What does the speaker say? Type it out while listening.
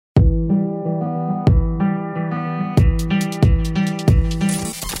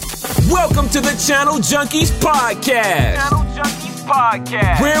Welcome to the Channel Junkies Podcast.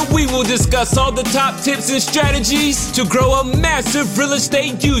 Where we will discuss all the top tips and strategies to grow a massive real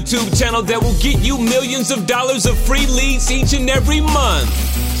estate YouTube channel that will get you millions of dollars of free leads each and every month.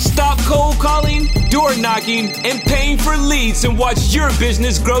 Stop cold calling, door knocking, and paying for leads and watch your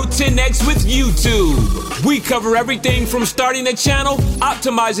business grow 10x with YouTube. We cover everything from starting a channel,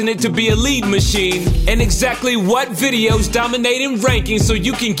 optimizing it to be a lead machine, and exactly what videos dominate in rankings so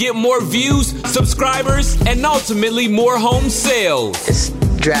you can get more views, subscribers, and ultimately more home sales. It's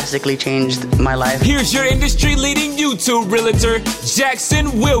drastically changed my life. Here's your industry-leading YouTube realtor,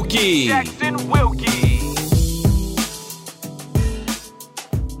 Jackson Wilkie.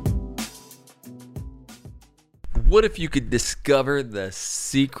 What if you could discover the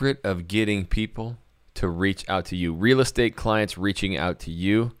secret of getting people to reach out to you? Real estate clients reaching out to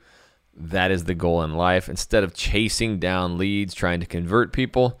you. That is the goal in life. Instead of chasing down leads, trying to convert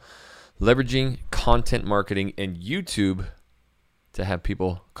people, leveraging content marketing and YouTube to have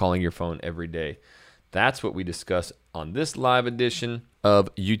people calling your phone every day. That's what we discuss on this live edition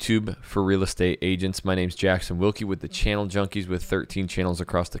of YouTube for Real Estate Agents. My name's Jackson Wilkie with the Channel Junkies with 13 channels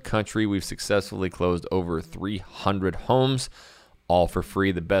across the country. We've successfully closed over 300 homes, all for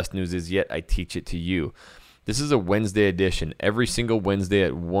free. The best news is yet I teach it to you. This is a Wednesday edition. Every single Wednesday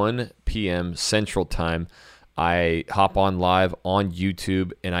at 1 p.m. Central Time, I hop on live on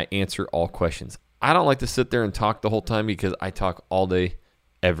YouTube and I answer all questions. I don't like to sit there and talk the whole time because I talk all day,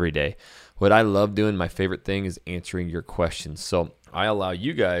 every day. What I love doing, my favorite thing, is answering your questions. So I allow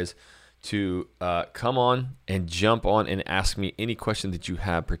you guys to come on and jump on and ask me any question that you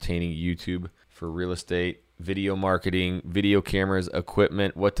have pertaining to YouTube for real estate, video marketing, video cameras,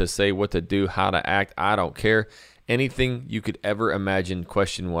 equipment, what to say, what to do, how to act. I don't care. Anything you could ever imagine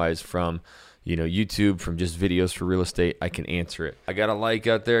question-wise from YouTube, from just videos for real estate, I can answer it. I got a like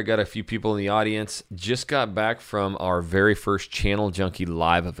out there. Got a few people in the audience. Just got back from our very first Channel Junkie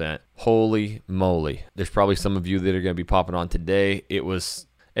live event. Holy moly. There's probably some of you that are going to be popping on today.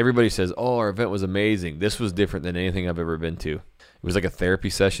 Everybody says, oh, our event was amazing. This was different than anything I've ever been to. It was like a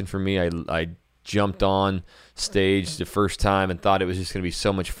therapy session for me. I jumped on stage the first time and thought it was just going to be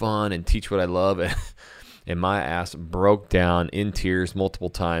so much fun and teach what I love. And my ass broke down in tears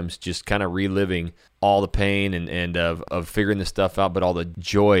multiple times, just kind of reliving all the pain and of figuring this stuff out, but all the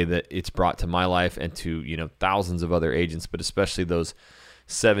joy that it's brought to my life and to thousands of other agents, but especially those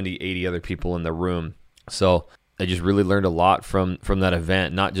 70, 80 other people in the room. So I just really learned a lot from that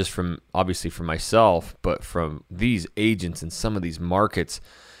event, not just obviously from myself, but from these agents in some of these markets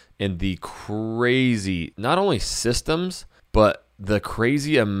and the crazy, not only systems, but the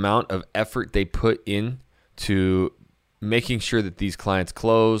crazy amount of effort they put in to making sure that these clients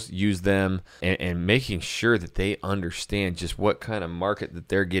close, use them, and making sure that they understand just what kind of market that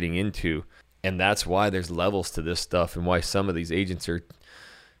they're getting into. And that's why there's levels to this stuff and why some of these agents are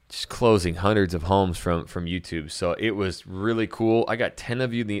just closing hundreds of homes from YouTube. So it was really cool. I got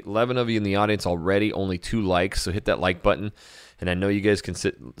 11 of you in the audience already, only 2 likes. So hit that like button. And I know you guys can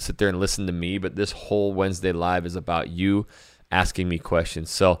sit there and listen to me, but this whole Wednesday live is about you asking me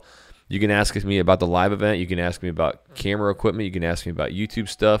questions. So you can ask me about the live event. You can ask me about camera equipment. You can ask me about YouTube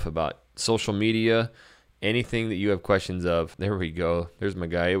stuff, about social media, anything that you have questions of. There we go. There's my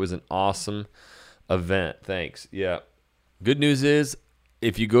guy. It was an awesome event. Thanks. Yeah. Good news is,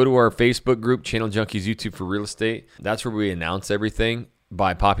 if you go to our Facebook group, Channel Junkies YouTube for Real Estate, that's where we announce everything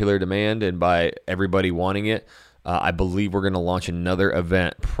by popular demand and by everybody wanting it. I believe we're going to launch another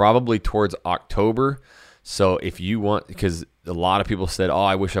event probably towards October. So if you want, because a lot of people said, oh,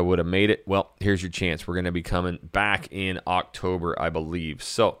 I wish I would have made it. Well, here's your chance. We're going to be coming back in October, I believe.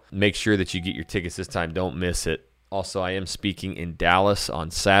 So make sure that you get your tickets this time. Don't miss it. Also, I am speaking in Dallas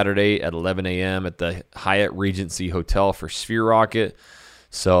on Saturday at 11 a.m. at the Hyatt Regency Hotel for Sphere Rocket.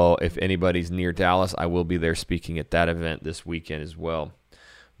 So if anybody's near Dallas, I will be there speaking at that event this weekend as well.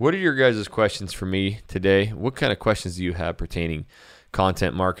 What are your guys' questions for me today? What kind of questions do you have pertaining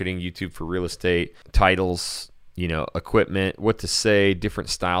content marketing, YouTube for real estate, titles, equipment, what to say, different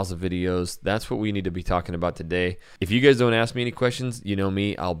styles of videos? That's what we need to be talking about today. If you guys don't ask me any questions, you know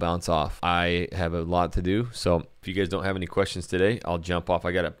me, I'll bounce off. I have a lot to do. So if you guys don't have any questions today, I'll jump off.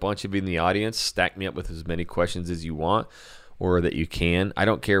 I got a bunch of you in the audience. Stack me up with as many questions as you want or that you can. I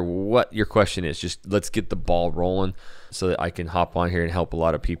don't care what your question is. Just let's get the ball rolling so that I can hop on here and help a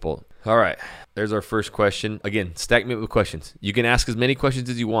lot of people. All right, there's our first question. Again, stack me up with questions. You can ask as many questions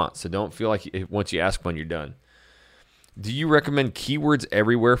as you want, so don't feel like once you ask one, you're done. Do you recommend keywords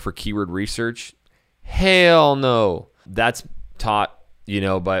everywhere for keyword research? Hell no. That's taught,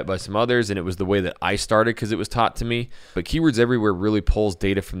 by some others, and it was the way that I started because it was taught to me. But Keywords Everywhere really pulls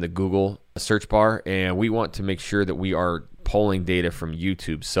data from the Google search bar, and we want to make sure that we are pulling data from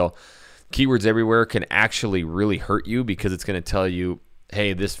YouTube. So Keywords Everywhere can actually really hurt you because it's going to tell you,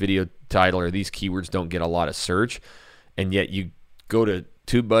 hey, this video title or these keywords don't get a lot of search, and yet you go to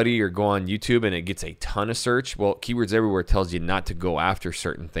TubeBuddy or go on YouTube and it gets a ton of search. Well, Keywords Everywhere tells you not to go after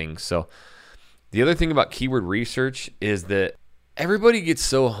certain things. So the other thing about keyword research is that everybody gets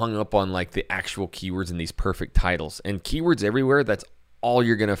so hung up on like the actual keywords and these perfect titles. And Keywords Everywhere, that's all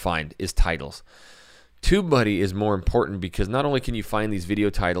you're going to find is titles. TubeBuddy is more important because not only can you find these video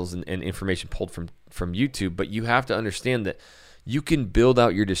titles and information pulled from YouTube, but you have to understand that you can build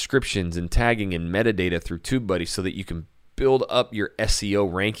out your descriptions and tagging and metadata through TubeBuddy so that you can build up your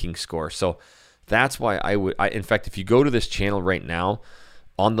SEO ranking score. So that's why in fact, if you go to this channel right now,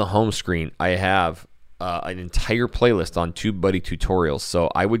 on the home screen, I have an entire playlist on TubeBuddy tutorials. So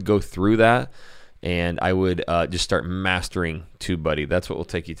I would go through that and I would just start mastering TubeBuddy. That's what will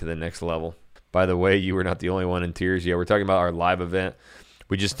take you to the next level. By the way, you were not the only one in tears. Yeah, we're talking about our live event.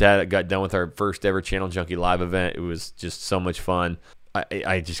 We just got done with our first ever Channel Junkie live event. It was just so much fun.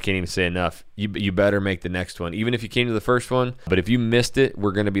 I just can't even say enough. You better make the next one, even if you came to the first one. But if you missed it,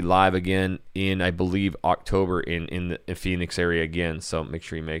 we're going to be live again in, I believe, October in the Phoenix area again. So make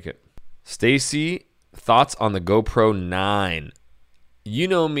sure you make it. Stacy, thoughts on the GoPro 9? You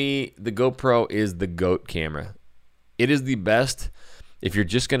know me, the GoPro is the GOAT camera. It is the best if you're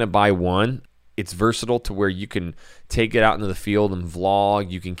just going to buy one. It's versatile to where you can take it out into the field and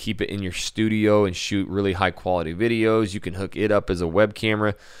vlog. You can keep it in your studio and shoot really high quality videos. You can hook it up as a web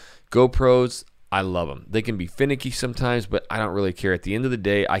camera. GoPros, I love them. They can be finicky sometimes, but I don't really care. At the end of the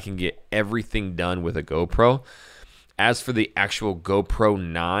day, I can get everything done with a GoPro. As for the actual GoPro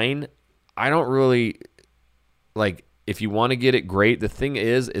 9, I don't really, like, if you want to get it, great. The thing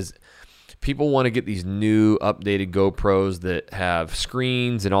is people want to get these new updated GoPros that have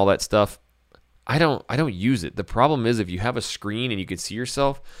screens and all that stuff. I don't use it. The problem is if you have a screen and you can see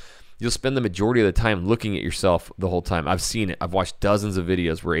yourself, you'll spend the majority of the time looking at yourself the whole time. I've seen it. I've watched dozens of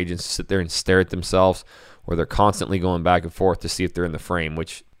videos where agents sit there and stare at themselves, or they're constantly going back and forth to see if they're in the frame,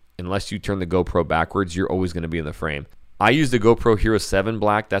 which unless you turn the GoPro backwards, you're always going to be in the frame. I use the GoPro Hero 7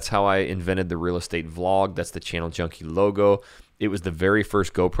 Black. That's how I invented the real estate vlog. That's the Channel Junkie logo. It was the very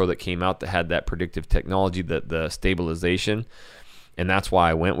first GoPro that came out that had that predictive technology, the stabilization. And that's why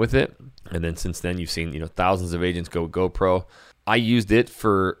I went with it. And then since then, you've seen thousands of agents go GoPro. I used it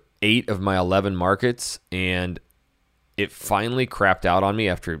for 8 of my 11 markets, and it finally crapped out on me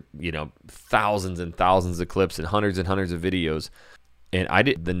after thousands and thousands of clips and hundreds of videos. And I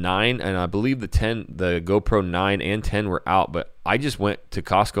did the 9, and I believe the 10, the GoPro 9 and 10 were out, but I just went to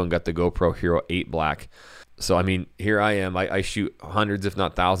Costco and got the GoPro Hero 8 Black. So, I mean, here I am. I shoot hundreds, if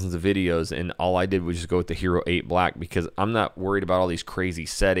not thousands of videos, and all I did was just go with the Hero 8 Black because I'm not worried about all these crazy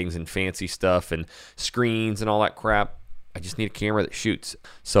settings and fancy stuff and screens and all that crap. I just need a camera that shoots.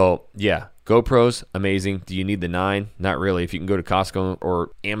 So, yeah, GoPros, amazing. Do you need the 9? Not really. If you can go to Costco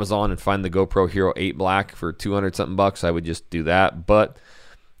or Amazon and find the GoPro Hero 8 Black for $200-something bucks, I would just do that. But,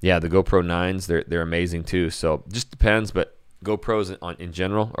 yeah, the GoPro 9s, they're amazing too. So, just depends, but GoPros in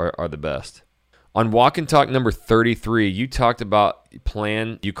general are the best. On Walk and Talk number 33, you talked about a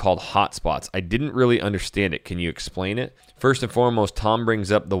plan you called hotspots. I didn't really understand it. Can you explain it? First and foremost, Tom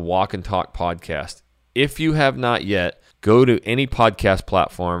brings up the Walk and Talk podcast. If you have not yet, go to any podcast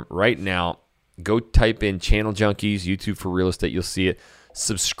platform right now. Go type in Channel Junkies, YouTube for Real Estate. You'll see it.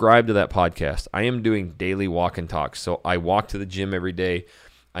 Subscribe to that podcast. I am doing daily walk and talk. So I walk to the gym every day.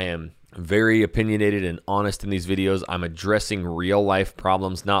 I am very opinionated and honest in these videos. I'm addressing real life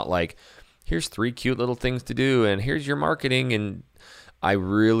problems, not like, here's 3 cute little things to do, and here's your marketing. And I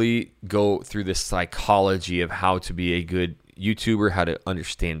really go through the psychology of how to be a good YouTuber, how to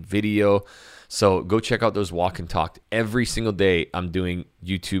understand video. So go check out those Walk and Talk. Every single day I'm doing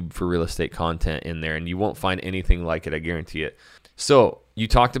YouTube for real estate content in there, and you won't find anything like it, I guarantee it. So you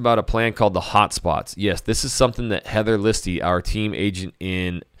talked about a plan called the Hotspots. Yes, this is something that Heather Listy, our team agent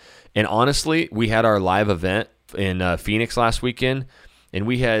and honestly, we had our live event in Phoenix last weekend, and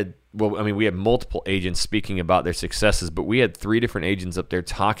we had multiple agents speaking about their successes, but we had 3 different agents up there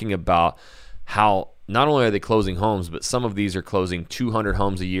talking about how not only are they closing homes, but some of these are closing 200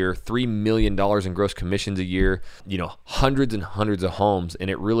 homes a year, $3 million in gross commissions a year, hundreds and hundreds of homes. And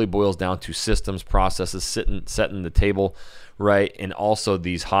it really boils down to systems, processes, setting the table right, and also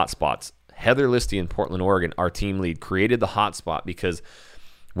these hotspots. Heather Listy in Portland, Oregon, our team lead, created the hotspot because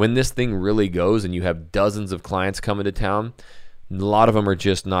when this thing really goes and you have dozens of clients coming to town, A lot of them are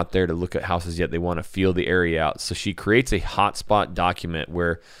just not there to look at houses yet. They want to feel the area out. So she creates a hotspot document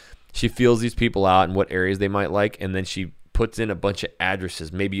where she feels these people out and what areas they might like, and then she puts in a bunch of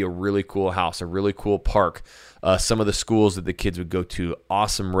addresses, maybe a really cool house, a really cool park, some of the schools that the kids would go to,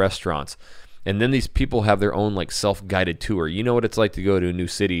 awesome restaurants. And then these people have their own like self-guided tour. You know what it's like to go to a new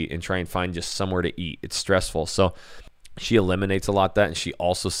city and try and find just somewhere to eat. It's stressful. So she eliminates a lot of that, and she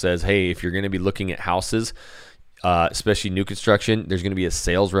also says, hey, if you're going to be looking at houses, especially new construction, there's going to be a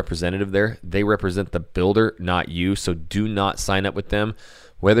sales representative there. They represent the builder, not you, so do not sign up with them.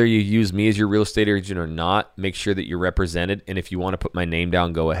 Whether you use me as your real estate agent or not, make sure that you're represented, and if you want to put my name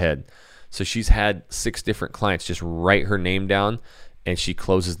down, go ahead. So she's had 6 different clients just write her name down, and she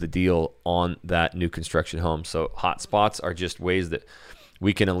closes the deal on that new construction home. So hotspots are just ways that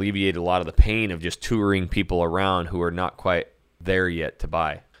we can alleviate a lot of the pain of just touring people around who are not quite there yet to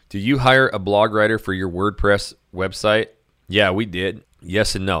buy. Do you hire a blog writer for your WordPress website? Yeah, we did.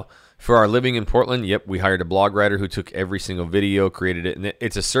 Yes and no. For our Living in Portland, yep, we hired a blog writer who took every single video, created it. And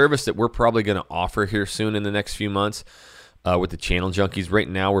it's a service that we're probably going to offer here soon in the next few months with the Channel Junkies. Right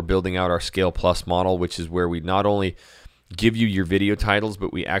now, we're building out our Scale Plus model, which is where we not only give you your video titles,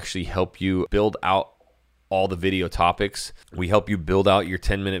 but we actually help you build out all the video topics. We help you build out your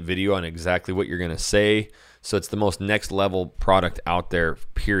 10-minute video on exactly what you're going to say. So it's the most next level product out there,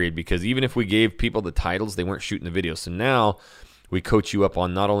 period. Because even if we gave people the titles, they weren't shooting the video. So now we coach you up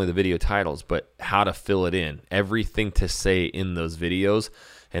on not only the video titles, but how to fill it in, everything to say in those videos.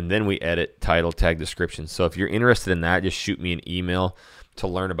 And then we edit title, tag, description. So if you're interested in that, just shoot me an email to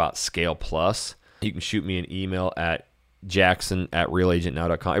learn about Scale Plus. You can shoot me an email at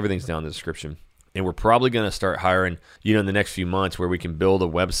jackson@realagentnow.com. Everything's down in the description. And we're probably going to start hiring, in the next few months where we can build a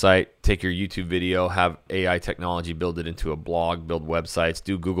website, take your YouTube video, have AI technology, build it into a blog, build websites,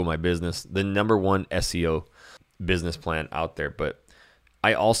 do Google My Business, the number one SEO business plan out there. But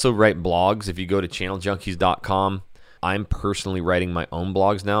I also write blogs. If you go to channeljunkies.com, I'm personally writing my own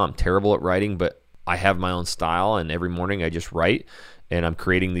blogs now. I'm terrible at writing, but I have my own style, and every morning I just write, and I'm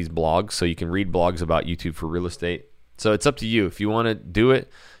creating these blogs. So you can read blogs about YouTube for real estate. So it's up to you. If you want to do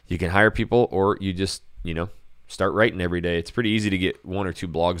it, you can hire people, or you just, start writing every day. It's pretty easy to get 1 or 2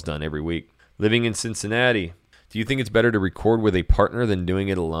 blogs done every week. Living in Cincinnati. Do you think it's better to record with a partner than doing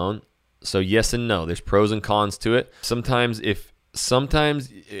it alone? So yes and no. There's pros and cons to it. Sometimes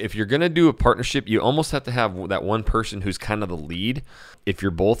if you're going to do a partnership, you almost have to have that one person who's kind of the lead. If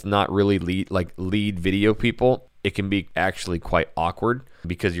you're both not really lead video people, it can be actually quite awkward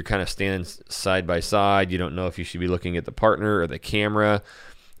because you're kind of standing side by side. You don't know if you should be looking at the partner or the camera,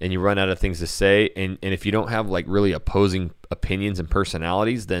 and you run out of things to say. And if you don't have really opposing opinions and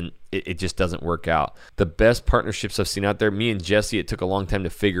personalities, then it just doesn't work out. The best partnerships I've seen out there, me and Jesse, it took a long time to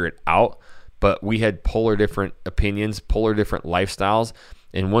figure it out, but we had polar different opinions, polar different lifestyles.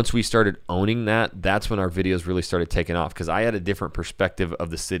 And once we started owning that, that's when our videos really started taking off, because I had a different perspective of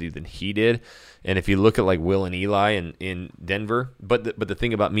the city than he did. And if you look at Will and Eli in Denver, but the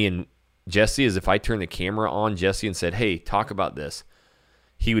thing about me and Jesse is if I turned the camera on Jesse and said, hey, talk about this,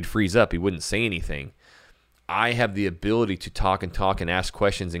 he would freeze up. He wouldn't say anything. I have the ability to talk and ask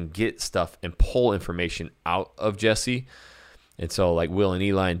questions and get stuff and pull information out of Jesse. And so Will and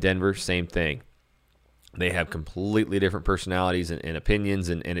Eli in Denver, same thing. They have completely different personalities and opinions,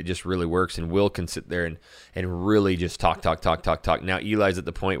 and it just really works. And Will can sit there and really just talk. Now Eli's at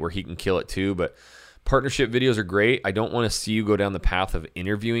the point where he can kill it too, but partnership videos are great. I don't want to see you go down the path of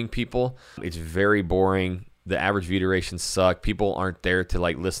interviewing people. It's very boring. The average view durations suck. People aren't there to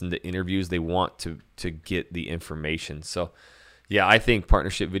listen to interviews. They want to get the information. So yeah, I think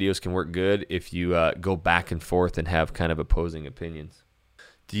partnership videos can work good if you go back and forth and have kind of opposing opinions.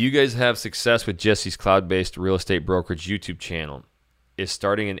 Do you guys have success with Jesse's cloud-based real estate brokerage YouTube channel? Is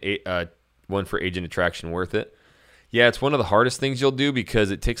starting one for agent attraction worth it? Yeah, it's one of the hardest things you'll do because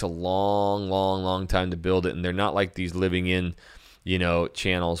it takes a long time to build it, and they're not like these living in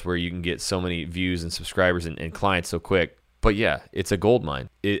channels where you can get so many views and subscribers and clients so quick. But yeah, it's a gold mine.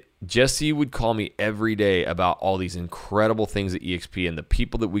 Jesse would call me every day about all these incredible things at EXP and the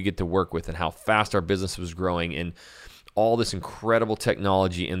people that we get to work with and how fast our business was growing and all this incredible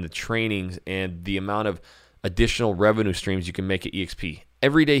technology and the trainings and the amount of additional revenue streams you can make at EXP.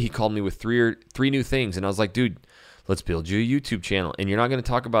 Every day he called me with three new things, and I was like, dude, let's build you a YouTube channel. And you're not going to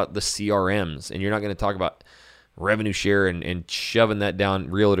talk about the CRMs, and you're not going to talk about revenue share and shoving that down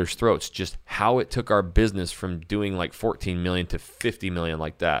realtors' throats. Just how it took our business from doing $14 million to $50 million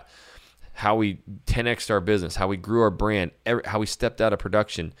like that. How we 10x'd our business, how we grew our brand, how we stepped out of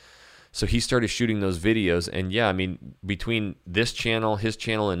production. So he started shooting those videos, and yeah, between this channel, his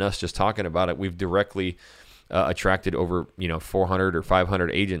channel, and us just talking about it, we've directly attracted over 400 or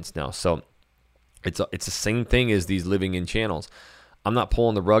 500 agents now. So it's the same thing as these living in channels. I'm not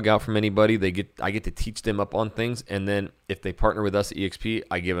pulling the rug out from anybody. I get to teach them up on things, and then if they partner with us at EXP,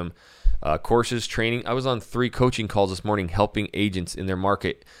 I give them courses, training. I was on 3 coaching calls this morning helping agents in their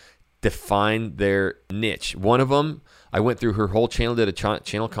market define their niche. One of them, I went through her whole channel, did a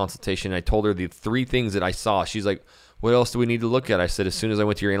channel consultation, and I told her the 3 things that I saw. She's like, what else do we need to look at? I said, as soon as I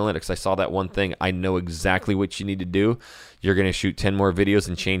went to your analytics, I saw that one thing. I know exactly what you need to do. You're going to shoot 10 more videos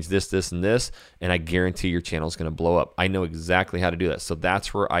and change this, this, and this, and I guarantee your channel is going to blow up. I know exactly how to do that. So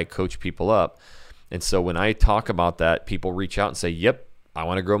that's where I coach people up. And so when I talk about that, people reach out and say, yep, I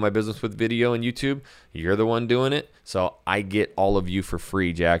want to grow my business with video and YouTube. You're the one doing it. So I get all of you for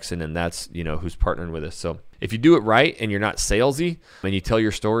free, Jackson, and that's, who's partnering with us. So if you do it right and you're not salesy and you tell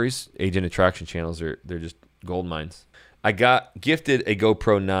your stories, agent attraction channels, they're just gold mines. I got gifted a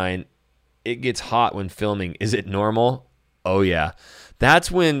GoPro 9. It gets hot when filming. Is it normal? Oh, yeah. That's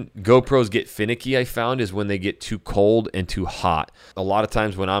when GoPros get finicky, I found, is when they get too cold and too hot. A lot of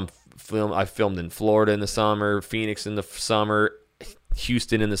times when I filmed in Florida in the summer, Phoenix in the summer,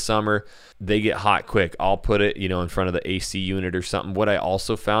 Houston in the summer, they get hot quick. I'll put it, in front of the AC unit or something. What I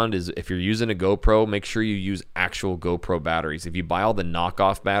also found is if you're using a GoPro, make sure you use actual GoPro batteries. If you buy all the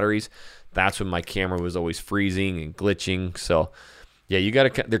knockoff batteries, that's when my camera was always freezing and glitching. So, yeah,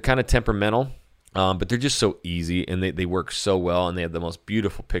 they're kind of temperamental, but they're just so easy, and they work so well, and they have the most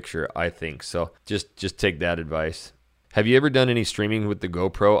beautiful picture, I think. So just take that advice. Have you ever done any streaming with the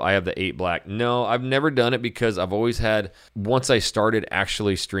GoPro? I have the 8 Black. No, I've never done it because I've always had, once I started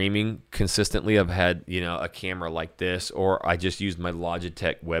actually streaming consistently, I've had, a camera like this, or I just used my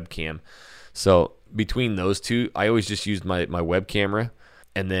Logitech webcam. So between those two, I always just used my web camera.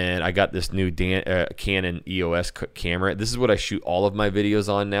 And then I got this new Canon EOS camera. This is what I shoot all of my videos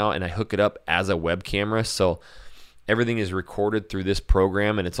on now, and I hook it up as a web camera. So everything is recorded through this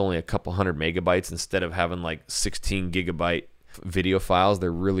program, and it's only a couple hundred megabytes instead of having like 16 gigabyte video files.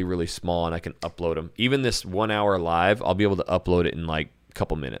 They're really, really small, and I can upload them. Even this 1 hour live, I'll be able to upload it in like a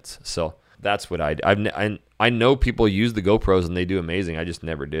couple minutes. So that's what I do. I know people use the GoPros, and they do amazing. I just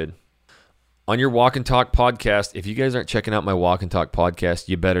never did. On your Walk and Talk podcast, if you guys aren't checking out my Walk and Talk podcast,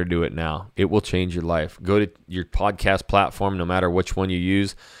 you better do it now. It will change your life. Go to your podcast platform, no matter which one you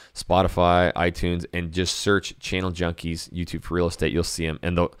use, Spotify, iTunes, and just search Channel Junkies, YouTube for Real Estate. You'll see them.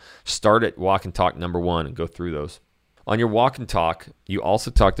 And they'll start at Walk and Talk number 1 and go through those. On your Walk and Talk, you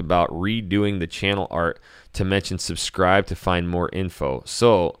also talked about redoing the channel art to mention subscribe to find more info.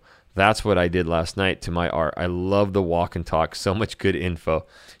 So that's what I did last night to my art. I love the Walk and Talk. So much good info.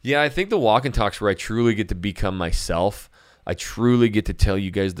 Yeah, I think the Walk and Talk's where I truly get to become myself. I truly get to tell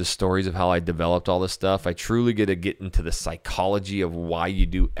you guys the stories of how I developed all this stuff. I truly get to get into the psychology of why you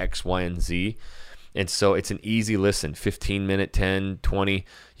do X, Y, and Z. And so it's an easy listen, 15 minute, 10, 20.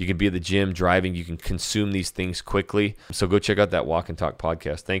 You can be at the gym, driving. You can consume these things quickly. So go check out that Walk and Talk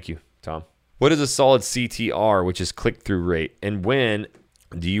podcast. Thank you, Tom. What is a solid CTR, which is click-through rate? And when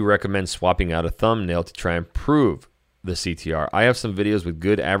do you recommend swapping out a thumbnail to try and improve the CTR? I have some videos with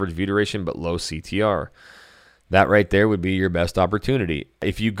good average view duration but low CTR. That right there would be your best opportunity.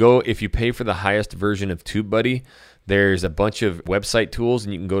 If you pay for the highest version of TubeBuddy, there's a bunch of website tools,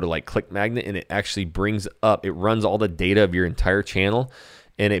 and you can go to like ClickMagnet, and it actually runs all the data of your entire channel,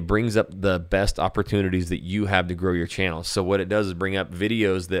 and it brings up the best opportunities that you have to grow your channel. So what it does is bring up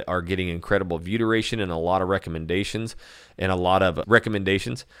videos that are getting incredible view duration and a lot of recommendations,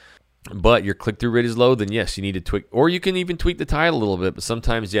 but your click-through rate is low, then yes, you need to tweak, or you can even tweak the title a little bit. But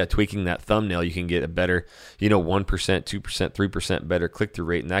sometimes, tweaking that thumbnail, you can get a better, 1%, 2%, 3% better click-through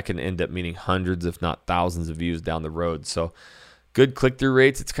rate, and that can end up meaning hundreds, if not thousands of views down the road. So good click-through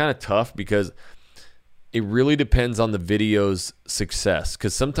rates, it's kind of tough because it really depends on the video's success.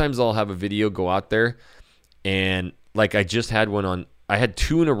 Because sometimes I'll have a video go out there, and like I just had I had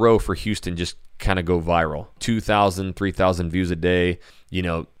 2 in a row for Houston just kind of go viral. 2,000, 3,000 views a day,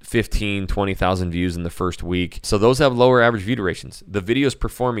 15, 20,000 views in the first week. So those have lower average view durations. The video is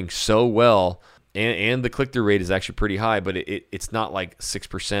performing so well, and the click-through rate is actually pretty high, but it's not like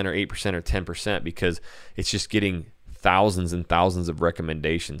 6% or 8% or 10% because it's just getting thousands and thousands of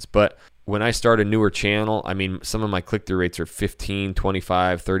recommendations. But when I start a newer channel, some of my click-through rates are 15,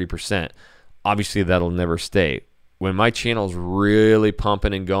 25, 30%. Obviously, that'll never stay. When my channel's really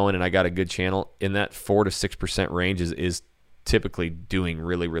pumping and going and I got a good channel, in that 4 to 6% range is typically doing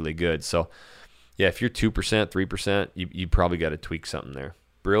really, really good. So, yeah, if you're 2%, 3%, you probably got to tweak something there.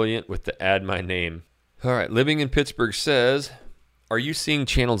 Brilliant with the add my name. All right, Living in Pittsburgh says, are you seeing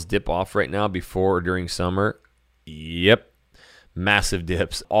channels dip off right now before or during summer? Yep. massive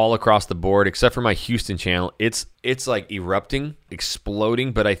dips all across the board, except for my Houston channel. It's like erupting,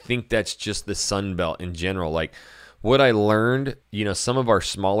 exploding, but I think that's just the Sun Belt in general. Like what I learned, some of our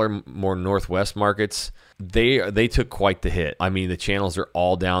smaller, more Northwest markets, they took quite the hit. I mean, the channels are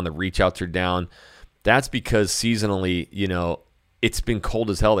all down, the reach outs are down. That's because seasonally, it's been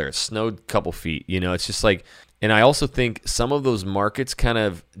cold as hell there. It snowed a couple feet. It's just like, and I also think some of those markets kind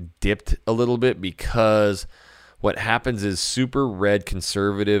of dipped a little bit because what happens is super red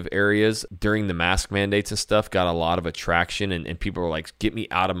conservative areas during the mask mandates and stuff got a lot of attraction, and people were like, get me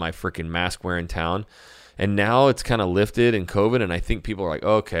out of my freaking mask wearing town. And now it's kind of lifted in COVID, and I think people are like,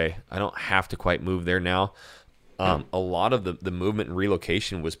 oh, okay, I don't have to quite move there now. A lot of the movement and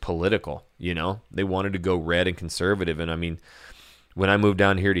relocation was political. They wanted to go red and conservative. And I mean, when I moved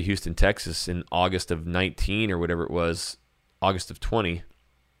down here to Houston, Texas in August of 19 or whatever it was, August of 20,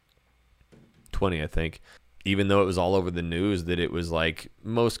 I think, even though it was all over the news that it was like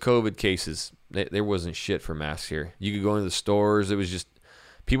most COVID cases, there wasn't shit for masks here. You could go into the stores. It was just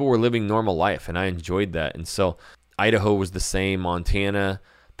people were living normal life, and I enjoyed that. And so Idaho was the same, Montana.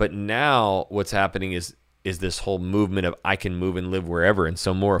 But now what's happening is this whole movement of I can move and live wherever. And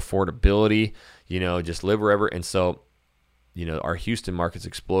so more affordability, just live wherever. And so, our Houston market's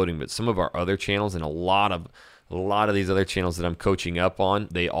exploding, but some of our other channels and a lot of these other channels that I'm coaching up on,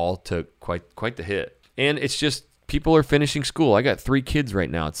 they all took quite the hit. And it's just people are finishing school. I got 3 kids right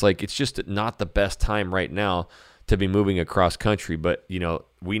now. It's like, it's just not the best time right now to be moving across country. But,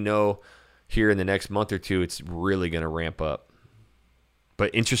 we know here in the next month or two, it's really going to ramp up.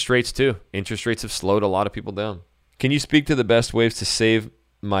 But interest rates too. Interest rates have slowed a lot of people down. Can you speak to the best ways to save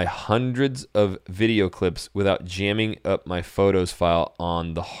my hundreds of video clips without jamming up my photos file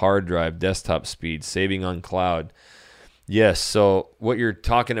on the hard drive, desktop speed, saving on cloud? Yes, so what you're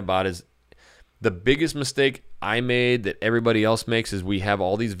talking about is the biggest mistake I made that everybody else makes is we have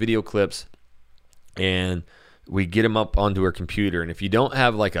all these video clips and we get them up onto our computer. And if you don't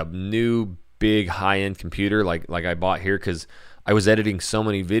have like a new big high-end computer like I bought here, because I was editing so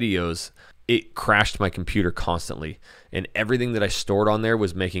many videos, it crashed my computer constantly. And everything that I stored on there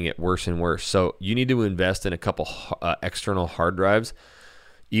was making it worse and worse. So you need to invest in a couple external hard drives.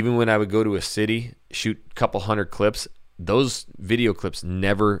 Even when I would go to a city, shoot a couple hundred clips, those video clips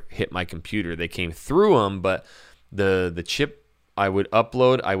never hit my computer. They came through them, but the chip I would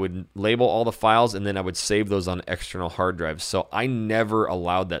upload, I would label all the files, and then I would save those on external hard drives. So I never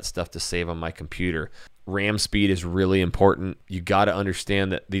allowed that stuff to save on my computer. RAM speed is really important. You got to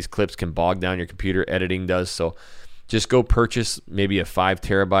understand that these clips can bog down your computer. Editing does. So just go purchase maybe a 5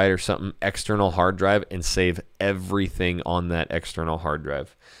 terabyte or something external hard drive and save everything on that external hard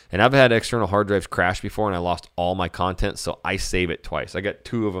drive. And I've had external hard drives crash before and I lost all my content, so I save it twice. I got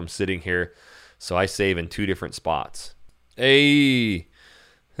 2 of them sitting here, so I save in 2 different spots. Hey,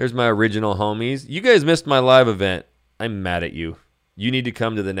 there's my original homies. You guys missed my live event. I'm mad at you. You need to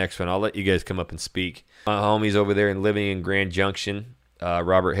come to the next one. I'll let you guys come up and speak. My homies over there and living in Grand Junction,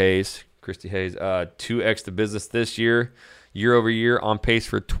 Robert Hayes, Christy Hayes, 2x the business this year over year, on pace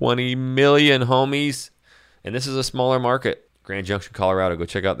for 20 million, homies. And this is a smaller market, Grand Junction, Colorado. Go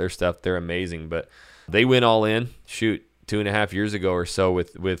check out their stuff. They're amazing. But they went all in, 2.5 years ago or so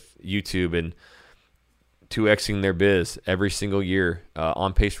with YouTube, and 2xing their biz every single year,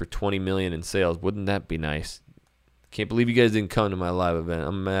 on pace for 20 million in sales. Wouldn't that be nice? Can't believe you guys didn't come to my live event.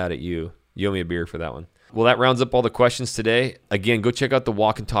 I'm mad at you. You owe me a beer for that one. Well, that rounds up all the questions today. Again, go check out the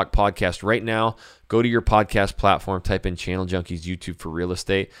Walk and Talk podcast right now. Go to your podcast platform, type in Channel Junkies YouTube for real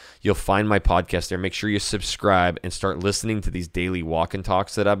estate. You'll find my podcast there. Make sure you subscribe and start listening to these daily walk and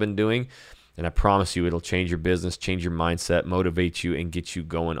talks that I've been doing. And I promise you, it'll change your business, change your mindset, motivate you, and get you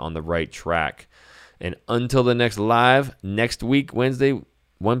going on the right track. And until the next live, next week, Wednesday,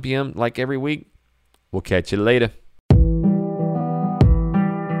 1 p.m., like every week, we'll catch you later.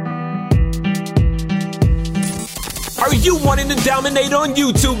 Are you wanting to dominate on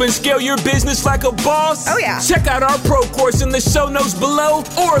YouTube and scale your business like a boss? Oh, yeah. Check out our pro course in the show notes below,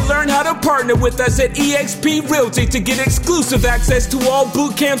 or learn how to partner with us at eXp Realty to get exclusive access to all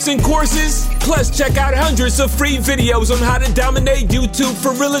boot camps and courses. Plus, check out hundreds of free videos on how to dominate YouTube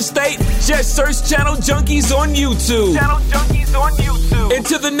for real estate. Just search Channel Junkies on YouTube. Channel Junkies on YouTube.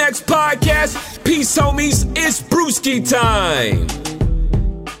 Until the next podcast, peace, homies. It's Brewski time.